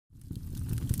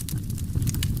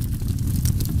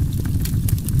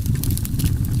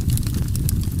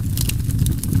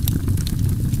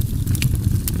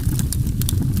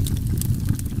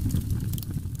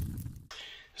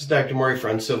Dr. Maury for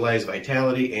Uncivilized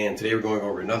Vitality, and today we're going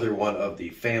over another one of the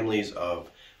families of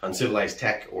uncivilized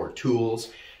tech or tools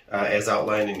as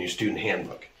outlined in your student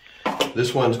handbook.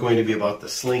 This one's going to be about the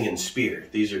sling and spear.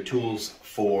 These are tools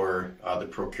for the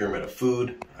procurement of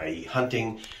food, i.e.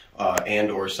 hunting, and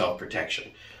or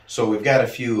self-protection. So we've got a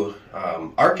few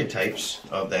archetypes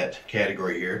of that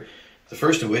category here. The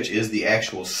first of which is the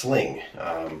actual sling.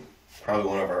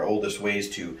 Probably one of our oldest ways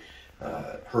to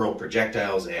hurl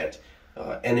projectiles at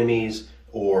enemies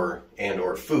or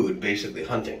food, basically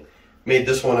hunting. Made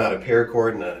this one out of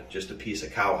paracord and just a piece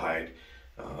of cowhide.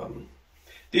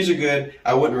 These are good.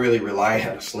 I wouldn't really rely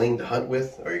on a sling to hunt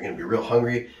with, or you're going to be real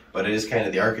hungry, but it is kind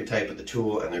of the archetype of the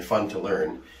tool, and they're fun to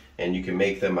learn, and you can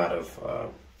make them out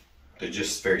of, they're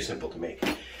just very simple to make.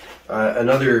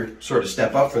 Another sort of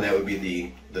step up from that would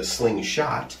be the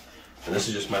slingshot, and this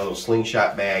is just my little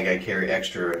slingshot bag. I carry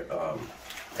extra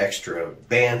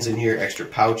bands in here, extra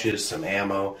pouches, some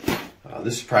ammo.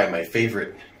 This is probably my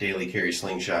favorite daily carry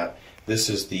slingshot. This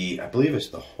is I believe it's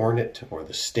the Hornet or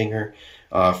the Stinger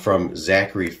from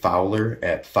Zachary Fowler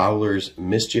at Fowler's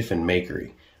Mischief and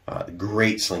Makery.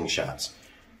 Great slingshots,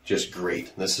 just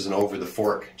great. This is an over the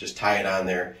fork, just tie it on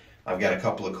there. I've got a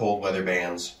couple of cold weather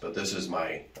bands, but this is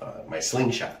my my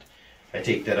slingshot. I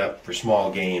take that up for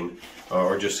small game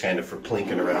or just kind of for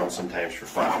plinking around, sometimes for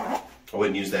fun. I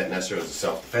wouldn't use that necessarily as a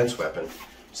self-defense weapon.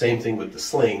 Same thing with the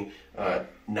sling,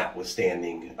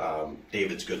 notwithstanding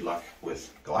David's good luck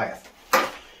with Goliath.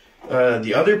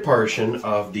 The other portion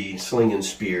of the sling and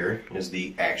spear is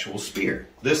the actual spear.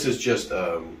 This is just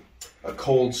a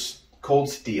cold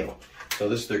steel. So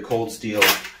this is their cold steel.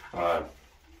 I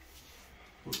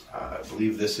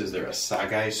believe this is their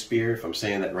assegai spear, if I'm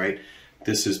saying that right.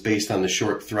 This is based on the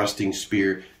short thrusting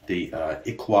spear, the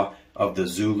Ikwa of the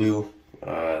Zulu.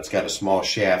 It's got a small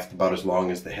shaft about as long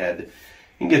as the head.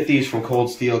 You can get these from Cold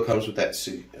Steel. Comes with that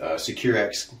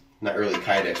Securex, not really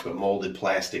Kydex, but molded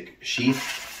plastic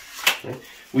sheath. Okay.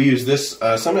 We use this,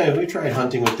 sometimes we tried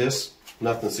hunting with this,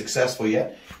 nothing successful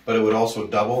yet, but it would also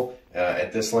double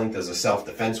at this length as a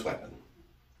self-defense weapon.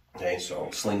 Okay, so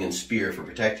sling and spear for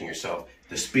protecting yourself.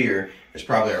 The spear is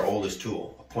probably our oldest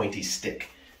tool, a pointy stick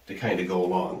to kind of go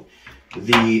along.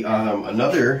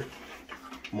 Another,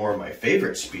 more of my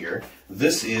favorite spear,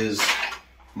 this is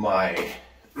my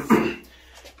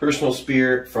personal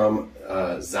spear from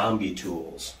Zombie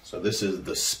Tools. So this is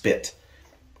the Spit.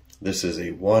 This is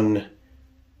a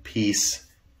one-piece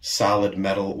solid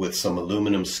metal with some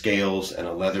aluminum scales and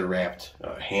a leather-wrapped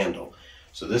handle.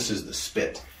 So this is the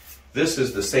Spit. This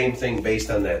is the same thing based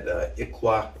on that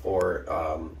Ikwa or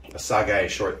assegai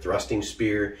short thrusting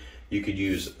spear. You could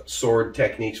use sword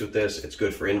techniques with this. It's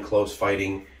good for in-close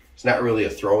fighting. It's not really a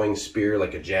throwing spear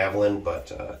like a javelin,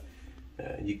 but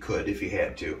you could if you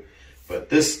had to. But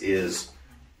this is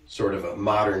sort of a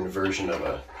modern version of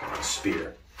a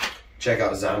spear. Check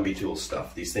out Zombie Tool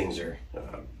stuff. These things are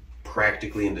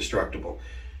practically indestructible.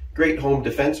 Great home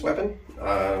defense weapon.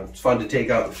 It's fun to take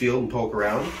out in the field and poke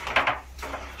around.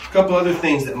 A couple other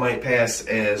things that might pass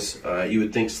as you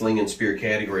would think sling and spear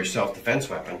category self-defense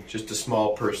weapon. Just a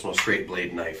small personal straight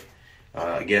blade knife.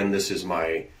 Again, this is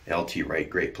my LT Wright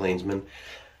Great Plainsman.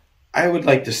 I would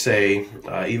like to say,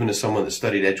 even as someone that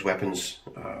studied edge weapons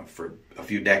for a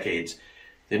few decades,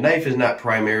 the knife is not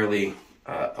primarily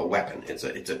a weapon. It's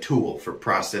a tool for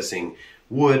processing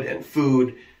wood and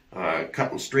food,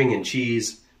 cutting string and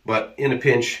cheese, but in a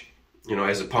pinch, you know,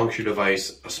 as a puncture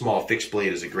device, a small fixed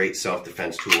blade is a great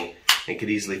self-defense tool and could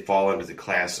easily fall under the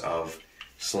class of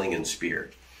sling and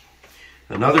spear.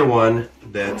 Another one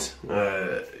that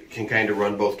can kind of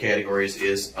run both categories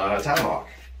is tomahawk.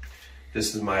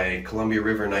 This is my Columbia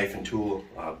River knife and tool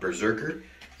Berserker.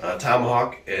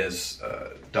 Tomahawk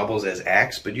doubles as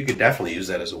axe, but you could definitely use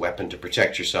that as a weapon to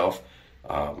protect yourself.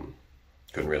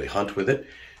 Couldn't really hunt with it.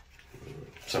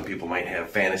 Some people might have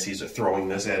fantasies of throwing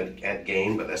this at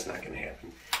game, but that's not going to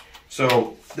happen.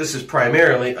 So this is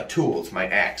primarily a tool. It's my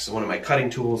axe, one of my cutting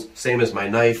tools, same as my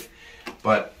knife,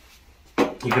 but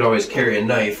you could always carry a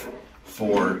knife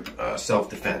for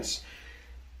self-defense.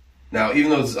 Now,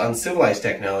 even though this is uncivilized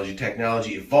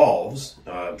technology evolves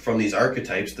from these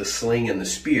archetypes, the sling and the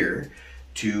spear,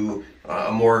 to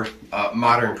a more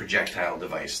modern projectile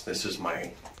device. This is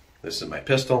my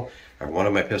pistol, or one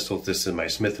of my pistols. This is my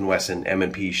Smith & Wesson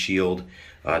M&P Shield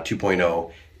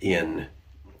 2.0 in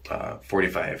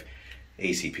 45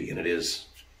 ACP, and this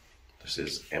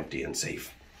is empty and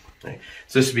safe. Okay.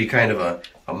 So this would be kind of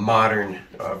a modern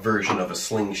version of a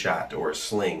slingshot or a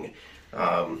sling.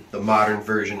 The modern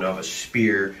version of a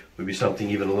spear would be something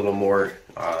even a little more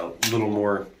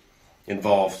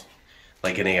involved,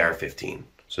 like an AR-15.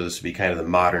 So this would be kind of the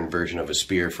modern version of a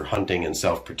spear for hunting and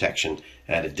self-protection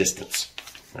at a distance.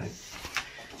 Right?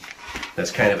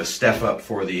 That's kind of a step up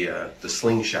for the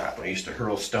slingshot. When I used to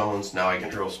hurl stones, now I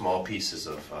can hurl small pieces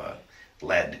of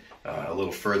lead a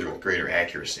little further with greater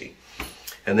accuracy.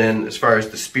 And then as far as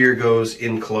the spear goes,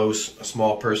 in close, a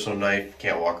small personal knife,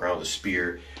 can't walk around with a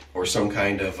spear, or some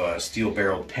kind of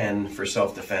steel-barreled pen for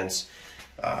self-defense.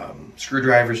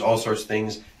 Screwdrivers, all sorts of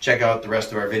things. Check out the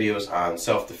rest of our videos on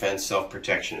self-defense,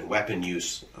 self-protection, and weapon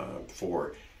use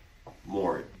for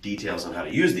more details on how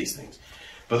to use these things.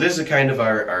 But this is kind of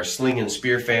our sling and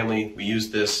spear family. We use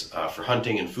this for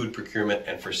hunting and food procurement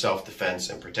and for self-defense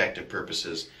and protective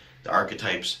purposes. The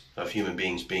archetypes of human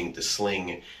beings being the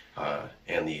sling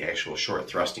and the actual short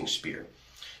thrusting spear.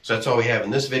 So that's all we have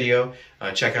in this video.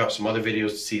 Check out some other videos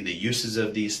to see the usages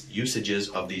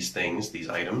of these things, these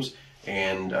items,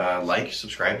 and like,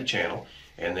 subscribe to the channel,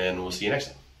 and then we'll see you next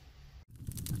time.